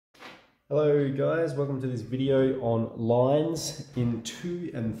Hello guys, welcome to this video on lines in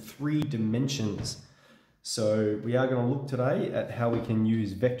 2 and 3 dimensions. So we are going to look today at how we can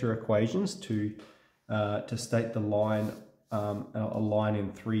use vector equations to state the line, a line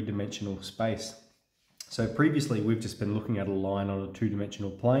in 3-dimensional space. So previously we've just been looking at a line on a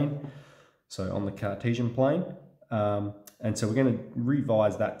 2-dimensional plane, so on the Cartesian plane. And so we're going to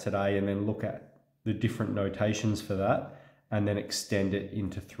revise that today and then look at the different notations for that, and then extend it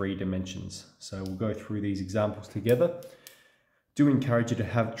into 3 dimensions. So we'll go through these examples together. Do encourage you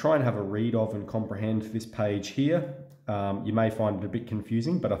to try and have a read of and comprehend this page here. You may find it a bit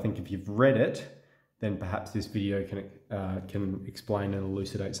confusing, but I think if you've read it, then perhaps this video can explain and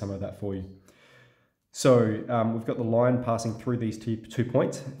elucidate some of that for you. So we've got the line passing through these two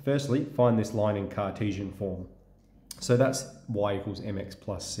points. Firstly, find this line in Cartesian form. So that's y equals mx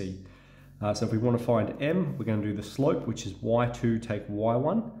plus c. So if we want to find m, we're going to do the slope, which is y2 take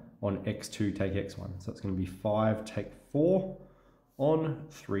y1 on x2 take x1. So it's going to be 5 take 4 on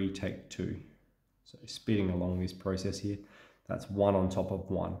 3 take 2. So speeding along this process here, that's 1 on top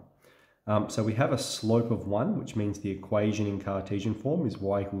of 1. So we have a slope of 1, which means the equation in Cartesian form is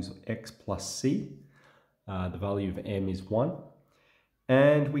y equals x plus c. The value of m is 1.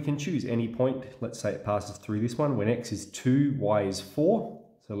 And we can choose any point. Let's say it passes through this one. When x is 2, y is 4.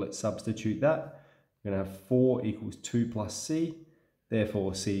 So let's substitute that. We're going to have 4 equals 2 plus c,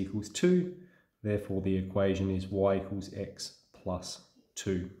 therefore c equals 2, therefore the equation is y equals x plus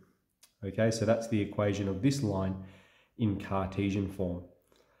 2. Okay, so that's the equation of this line in Cartesian form.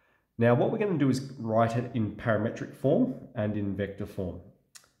 Now what we're going to do is write it in parametric form and in vector form.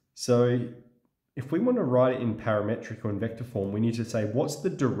 So if we want to write it in parametric or in vector form, we need to say what's the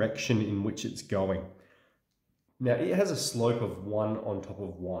direction in which it's going. Now it has a slope of 1 on top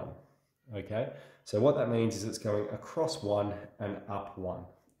of 1, okay? So what that means is it's going across 1 and up 1,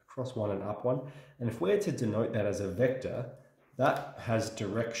 across 1 and up 1. And if we're to denote that as a vector, that has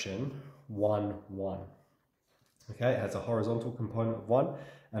direction 1, 1. Okay, it has a horizontal component of 1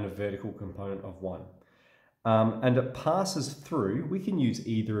 and a vertical component of 1. And it passes through, we can use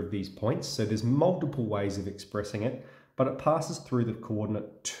either of these points. So there's multiple ways of expressing it, but it passes through the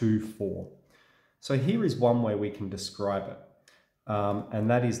coordinate 2, 4. So here is one way we can describe it, and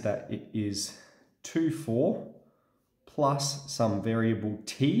that is that it is 2, 4 plus some variable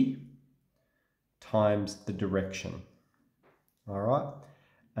t times the direction, all right?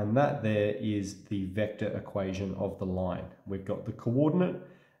 And that there is the vector equation of the line. We've got the coordinate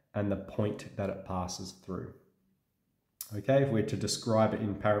and the point that it passes through. Okay, if we're to describe it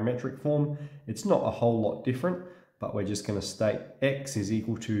in parametric form, it's not a whole lot different, but we're just going to state x is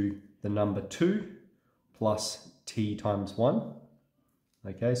equal to the number 2 plus t times 1.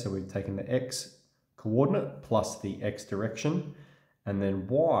 Okay, so we've taken the x coordinate plus the x direction, and then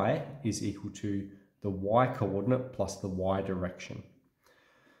y is equal to the y coordinate plus the y direction.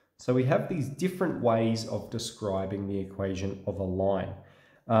 So we have these different ways of describing the equation of a line.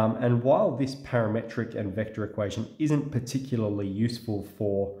 And while this parametric and vector equation isn't particularly useful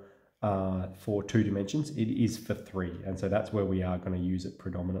for 2 dimensions, it is for 3, and so that's where we are going to use it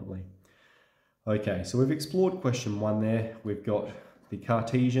predominantly. Okay, so we've explored question 1 there. We've got the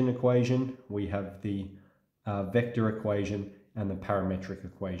Cartesian equation, we have the vector equation, and the parametric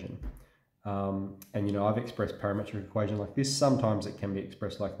equation. And you know, I've expressed parametric equation like this. Sometimes it can be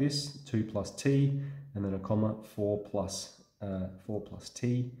expressed like this: 2 plus t, and then a comma, 4 plus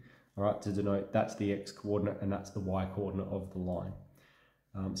t. All right, to denote that's the x coordinate and that's the y coordinate of the line.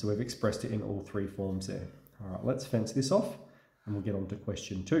 So we've expressed it in all 3 forms there. All right, let's fence this off and we'll get on to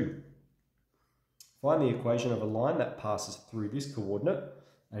question 2. Find the equation of a line that passes through this coordinate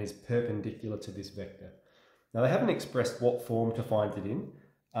and is perpendicular to this vector. Now they haven't expressed what form to find it in,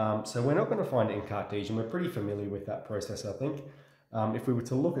 so we're not going to find it in Cartesian. We're pretty familiar with that process, I think. If we were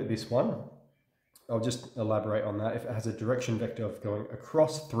to look at this one, I'll just elaborate on that. If it has a direction vector of going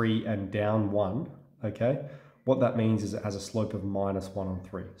across 3 and down 1, okay, what that means is it has a slope of minus 1 on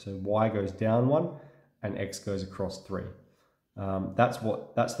 3. So y goes down 1 and x goes across 3. That's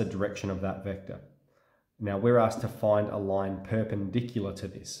the direction of that vector. Now we're asked to find a line perpendicular to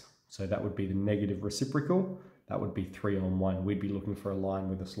this. So that would be the negative reciprocal. That would be 3 on 1. We'd be looking for a line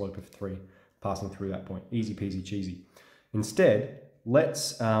with a slope of 3 passing through that point. Easy peasy cheesy. Instead,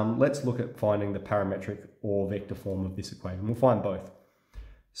 let's look at finding the parametric or vector form of this equation. We'll find both.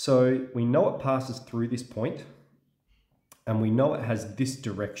 So we know it passes through this point, and we know it has this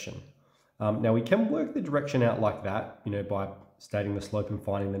direction. Now we can work the direction out like that, you know, by stating the slope and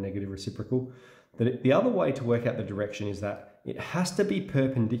finding the negative reciprocal. The other way to work out the direction is that it has to be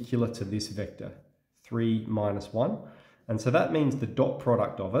perpendicular to this vector, 3 minus 1. And so that means the dot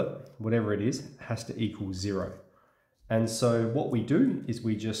product of it, whatever it is, has to equal 0. And so what we do is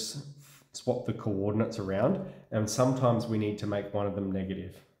we just swap the coordinates around, and sometimes we need to make one of them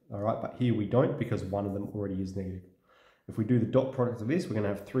negative. All right, but here we don't because one of them already is negative. If we do the dot product of this, we're going to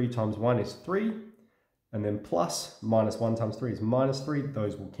have 3 times 1 is 3, and then plus minus 1 times 3 is minus 3.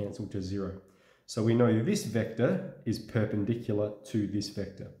 Those will cancel to 0. So we know this vector is perpendicular to this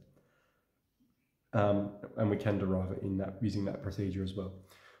vector. And we can derive it in that using that procedure as well.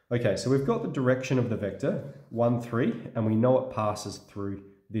 Okay, so we've got the direction of the vector, 1, 3, and we know it passes through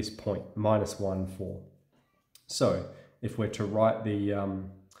this point, minus 1, 4. So if we're to write the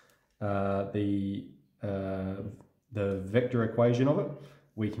vector equation of it,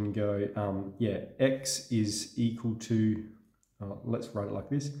 we can go, x is equal to, let's write it like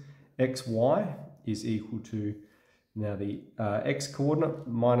this, xy is equal to, now the x coordinate,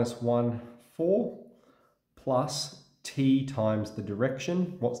 minus 1, 4, plus t times the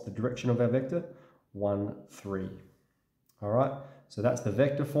direction. What's the direction of our vector? 1, 3. All right, so that's the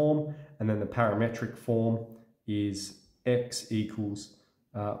vector form, and then the parametric form is x equals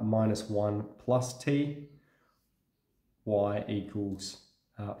minus 1 plus t, y equals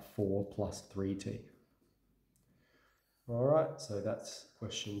 4 plus 3t. All right, so that's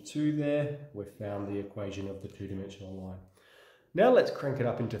question 2 there. We've found the equation of the two-dimensional line. Now let's crank it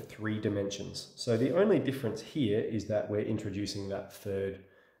up into 3 dimensions. So the only difference here is that we're introducing that third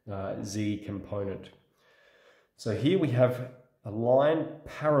z component. So here we have a line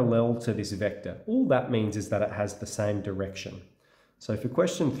parallel to this vector. All that means is that it has the same direction. So for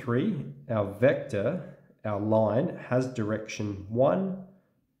question 3, our vector, our line, has direction 1,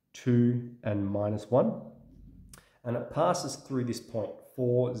 2, and minus 1. And it passes through this point,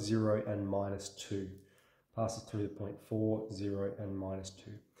 4, 0, and minus 2. Passes through the point 4, 0, and minus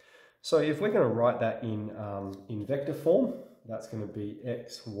 2. So if we're going to write that in vector form, that's going to be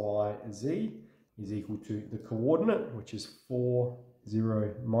x, y, z is equal to the coordinate, which is 4,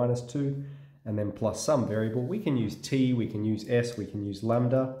 0, minus 2, and then plus some variable. We can use t, we can use s, we can use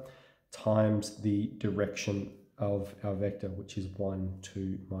lambda, times the direction of our vector, which is 1,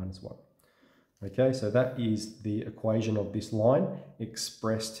 2, minus 1. Okay, so that is the equation of this line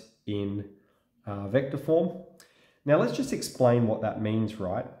expressed in vector form. Now let's just explain what that means,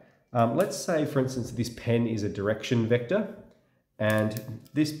 right? Let's say, for instance, this pen is a direction vector, and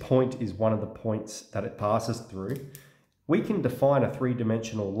this point is one of the points that it passes through. We can define a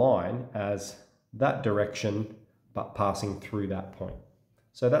 3-dimensional line as that direction, but passing through that point.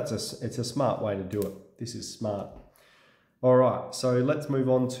 So it's a smart way to do it. This is smart. All right, so let's move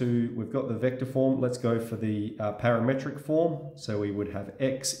on to, we've got the vector form. Let's go for the parametric form. So we would have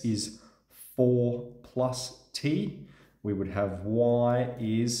x is 4 plus t. We would have y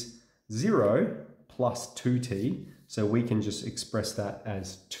is 0 plus 2t. So we can just express that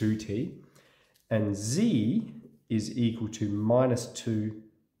as 2t. And z is equal to minus 2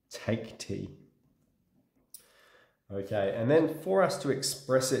 take t. Okay, and then for us to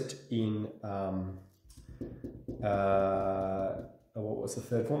express it in, what was the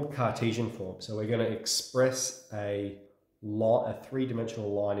third form? Cartesian form. So we're going to express a 3-dimensional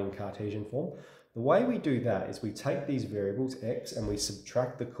line in Cartesian form. The way we do that is we take these variables, x, and we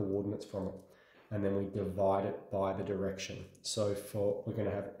subtract the coordinates from it. And then we divide it by the direction. So we're going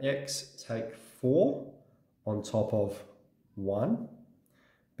to have x take 4 on top of 1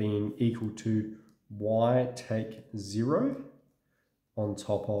 being equal to y take 0 on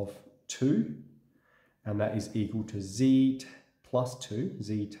top of 2, and that is equal to z plus 2,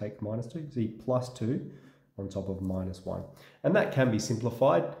 z take minus 2, z plus 2 on top of minus 1. And that can be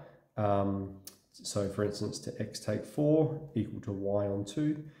simplified. So for instance, to x take 4 equal to y on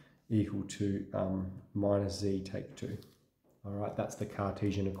 2 equal to minus z take 2. All right, that's the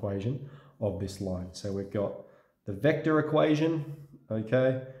Cartesian equation of this line. So we've got the vector equation,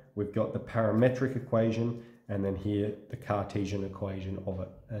 okay, we've got the parametric equation, and then here the Cartesian equation of it,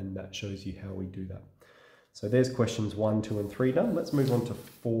 and that shows you how we do that. So there's questions 1, 2, and 3 done. Let's move on to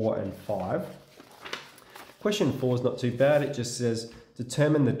 4 and 5. Question 4 is not too bad. It just says,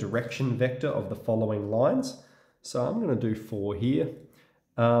 determine the direction vector of the following lines. So I'm going to do 4 here.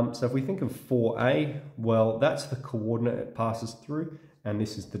 So if we think of 4a, well, that's the coordinate it passes through, and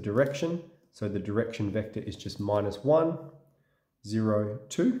this is the direction. So the direction vector is just minus 1, 0,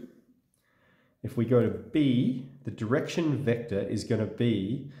 2. If we go to b, the direction vector is going to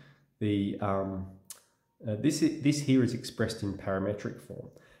be the, this here is expressed in parametric form.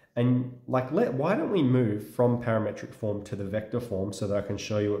 And why don't we move from parametric form to the vector form so that I can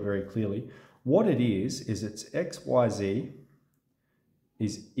show you it very clearly. What it is it's x, y, z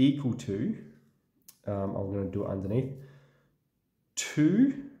is equal to, I'm going to do it underneath,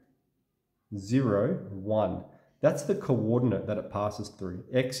 2, 0, 1. That's the coordinate that it passes through.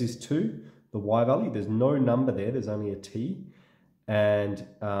 X is 2, the y value, there's no number there, there's only a t. And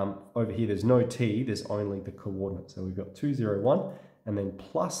over here, there's no t, there's only the coordinate. So we've got 2, 0, 1, and then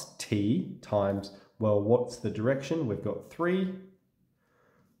plus t times, well, what's the direction? We've got 3,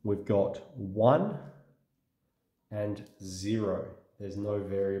 we've got 1, and 0. There's no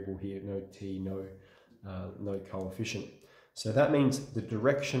variable here, no t, no coefficient. So that means the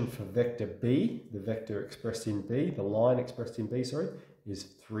direction for vector b, the vector expressed in b, the line expressed in b, sorry, is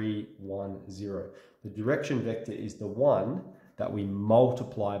 3, 1, 0. The direction vector is the one that we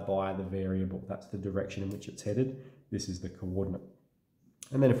multiply by the variable. That's the direction in which it's headed. This is the coordinate.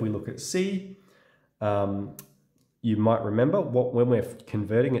 And then if we look at c, you might remember when we're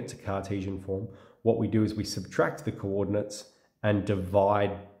converting it to Cartesian form, what we do is we subtract the coordinates and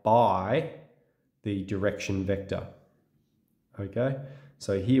divide by the direction vector. Okay,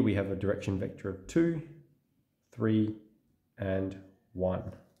 so here we have a direction vector of 2, 3, and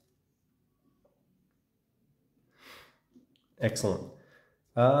 1. Excellent.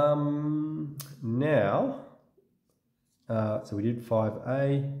 Now, so we did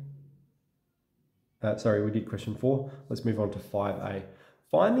 5a. Sorry, we did question 4. Let's move on to 5a.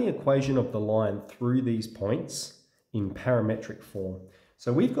 Find the equation of the line through these points in parametric form.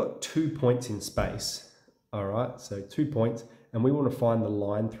 So we've got 2 points in space. All right, so 2 points, and we want to find the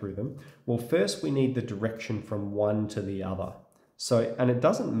line through them. Well, first we need the direction from one to the other. So, and it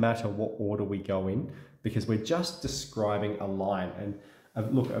doesn't matter what order we go in, because we're just describing a line. And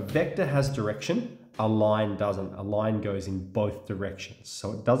look, a vector has direction, a line doesn't. A line goes in both directions.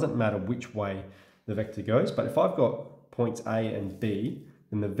 So it doesn't matter which way the vector goes. But if I've got points A and B,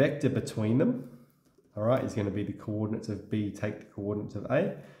 then the vector between them, all right, is going to be the coordinates of B take the coordinates of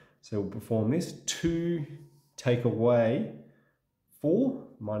A. So we'll perform this. 2 take away 4,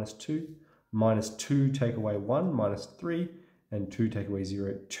 minus 2, minus 2 take away 1, minus 3, and 2 take away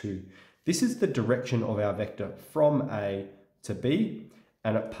 0, 2. This is the direction of our vector from A to B,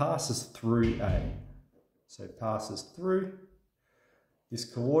 and it passes through A. So it passes through this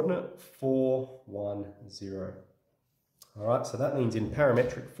coordinate 4, 1, 0. All right, so that means in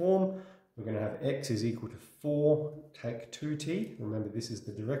parametric form, we're going to have x is equal to 4, take 2t. Remember, this is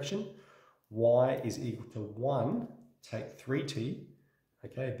the direction. Y is equal to 1, take 3t.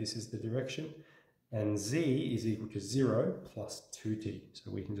 Okay, this is the direction. And z is equal to 0 plus 2t.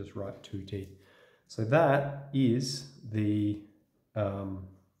 So we can just write 2t. So that is the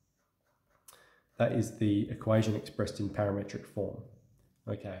equation expressed in parametric form.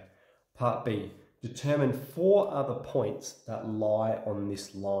 Okay, part B. Determine 4 other points that lie on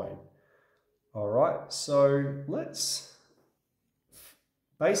this line. All right, so let's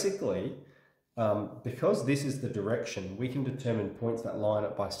basically, because this is the direction, we can determine points that line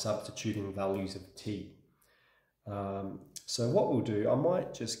up by substituting values of t. So what we'll do, we'll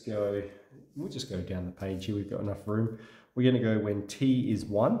just go down the page here, we've got enough room. We're going to go when t is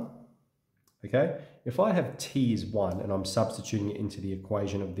 1, okay? If I have t is 1 and I'm substituting it into the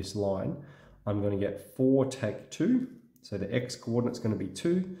equation of this line, I'm going to get 4 take 2, so the x coordinate is going to be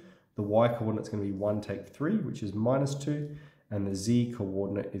 2, the y coordinate is going to be 1 take 3, which is minus 2, and the z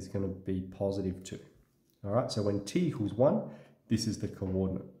coordinate is going to be positive 2. All right, so when t equals 1, this is the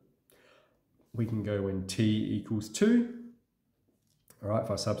coordinate. We can go when t equals 2. All right,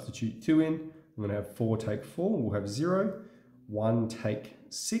 if I substitute 2 in, I'm going to have 4 take 4, we'll have 0, 1 take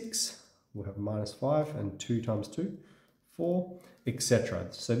 6, we'll have minus 5, and 2 times 2, 4, etc.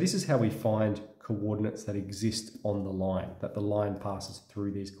 So this is how we find coordinates that exist on the line, that the line passes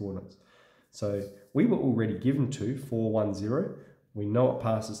through these coordinates. So we were already given 2, 4, 1, 0. We know it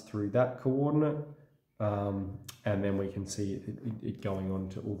passes through that coordinate, and then we can see it going on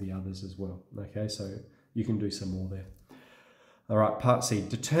to all the others as well. Okay, so you can do some more there. All right, part C.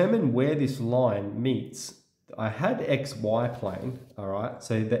 Determine where this line meets. I had xy plane, all right?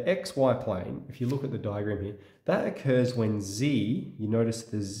 So the xy plane, if you look at the diagram here, that occurs when z, you notice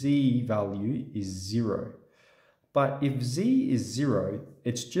the z value is 0. But if z is 0,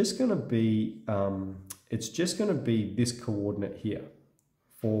 it's just going to be this coordinate here,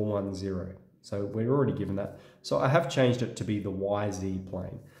 4, 1, 0. So we're already given that. So I have changed it to be the yz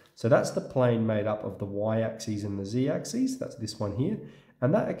plane. So that's the plane made up of the y-axis and the z-axis. That's this one here.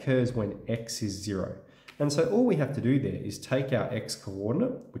 And that occurs when x is 0. And so all we have to do there is take our x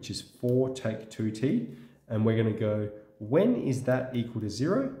coordinate, which is 4 take 2t, and we're going to go, when is that equal to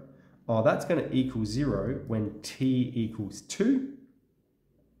 0? Oh, that's going to equal 0 when t equals 2.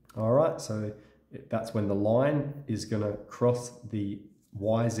 All right, so that's when the line is going to cross the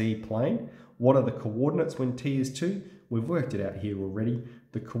yz plane. What are the coordinates when t is 2? we've worked it out here already.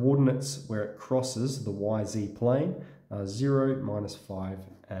 The coordinates where it crosses the YZ plane are 0, -5,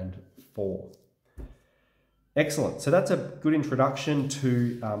 and 4. Excellent. So that's a good introduction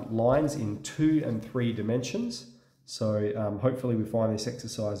to lines in 2 and 3 dimensions. So hopefully we find this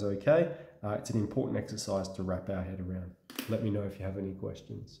exercise okay. It's an important exercise to wrap our head around. Let me know if you have any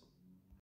questions.